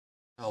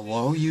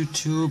Hello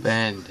YouTube,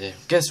 and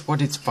guess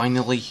what, it's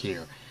finally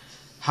here.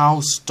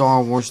 How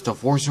Star Wars The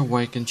Force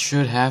Awakens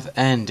should have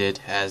ended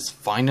has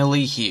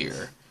finally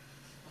here.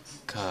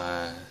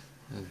 'Cause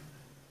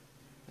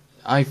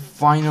I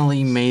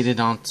finally made it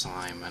on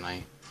time, and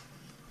I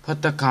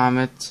put the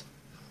comment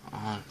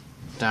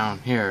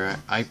down here.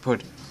 I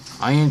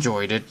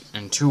enjoyed it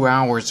 2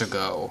 hours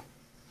ago.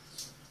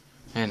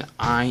 And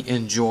I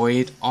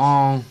enjoyed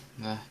all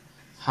the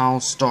How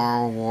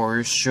Star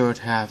Wars should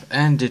have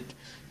ended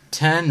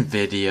 10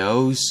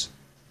 videos,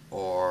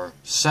 or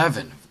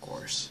 7 of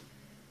course.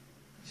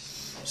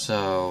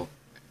 So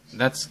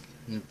that's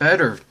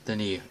better than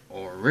the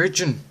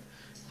original,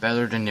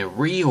 better than the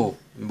real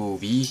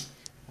movie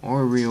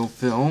or real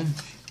film.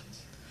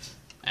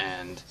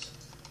 And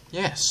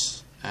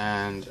yes,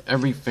 and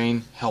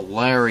everything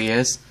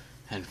hilarious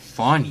and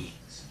funny.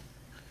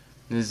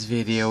 This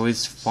video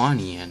is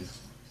funny and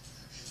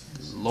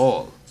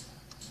lol,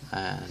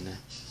 and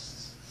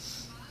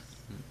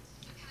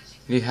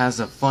it has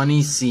a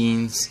funny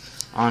scenes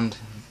on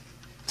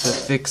to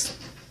fix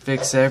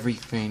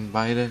everything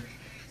by the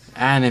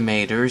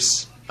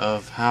animators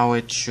of how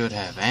it should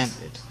have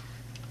ended.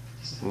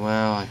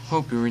 Well, I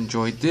hope you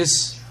enjoyed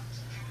this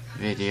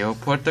video.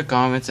 Put the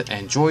comments and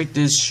enjoyed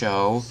this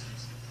show,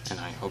 and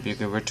I hope you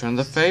can return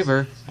the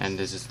favor. And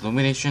this is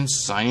Illumination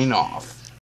signing off.